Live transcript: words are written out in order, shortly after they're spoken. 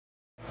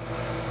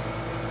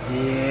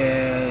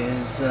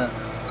Years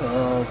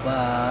go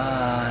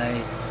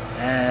by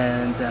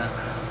and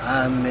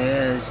I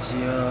miss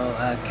you.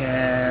 I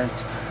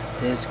can't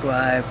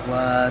describe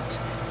what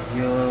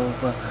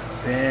you've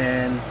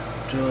been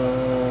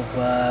through,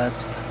 but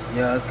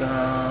you're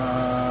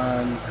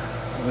gone.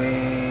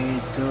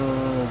 We do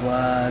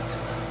what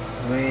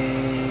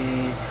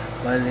we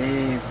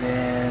believe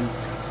in.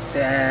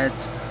 Set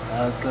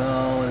a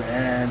goal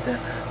and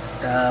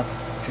stop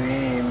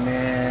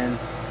dreaming.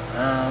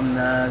 I'm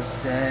not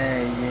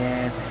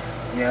saying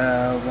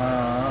you're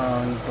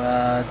wrong,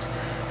 but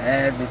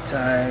every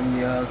time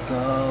you're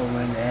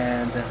going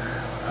and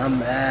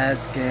I'm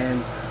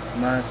asking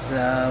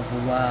myself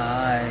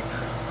why,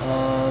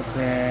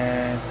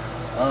 hoping,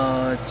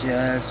 oh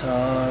just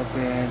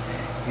hoping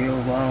you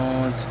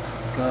won't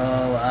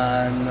go.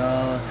 I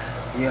know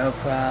you're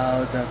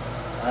proud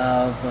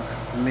of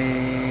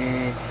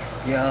me.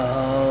 You're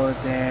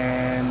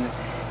holding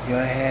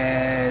your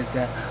head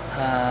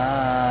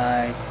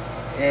high.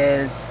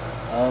 It's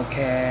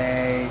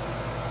okay.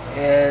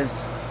 It's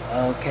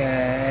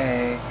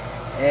okay.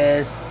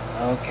 It's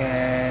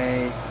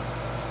okay.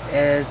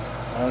 It's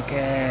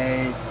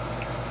okay.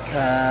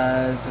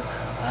 'Cause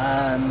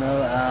I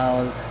know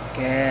I'll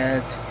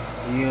get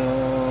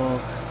you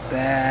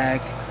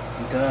back,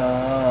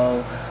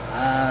 though.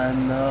 I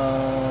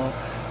know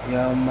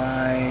your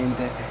mind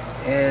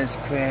is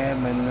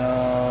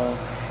criminal.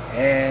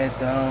 It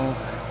don't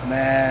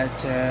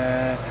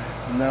matter.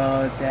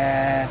 Know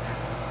that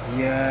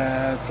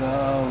you're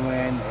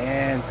going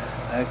in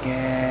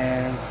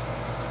again.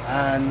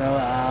 I know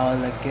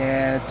I'll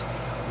get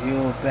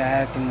you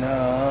back.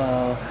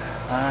 No,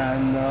 I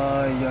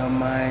know your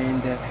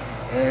mind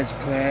is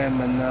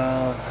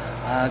criminal.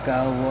 I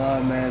got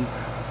woman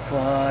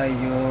for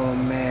you,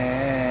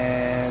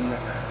 man.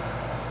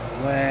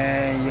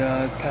 When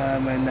you're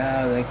coming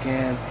out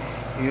again,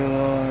 you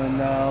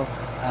know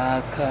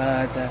I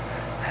could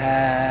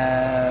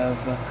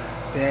have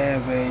been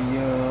with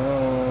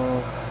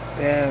you,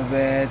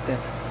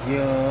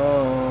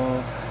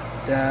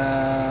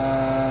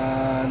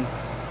 done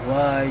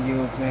what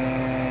you've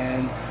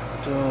been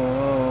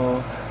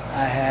through.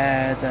 I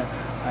had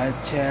a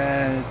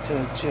chance to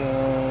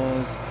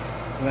choose.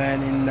 When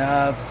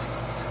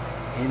enough's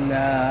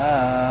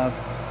enough,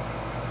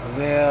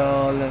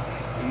 will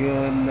you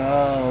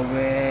know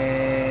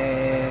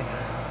it?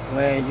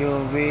 When you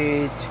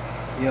reach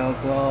your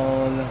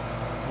goal,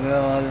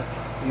 will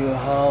you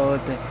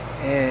hold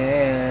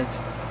it?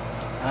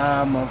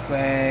 I'm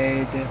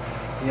afraid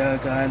you're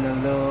gonna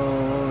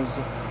lose,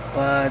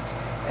 but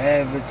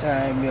every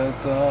time you're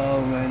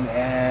going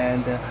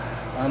and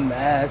I'm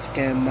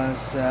asking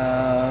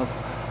myself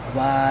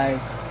why,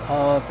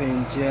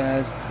 hoping,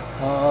 just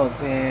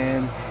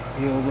hoping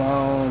you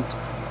won't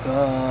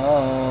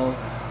go.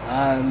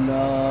 I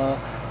know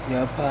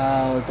you're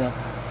proud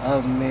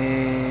of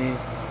me.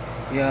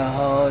 You're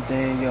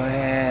holding your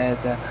head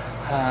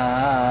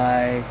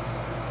high.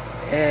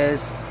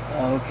 It's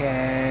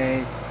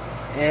okay.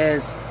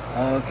 It's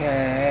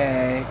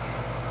okay.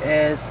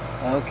 It's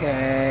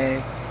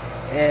okay.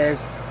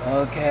 It's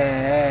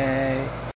okay.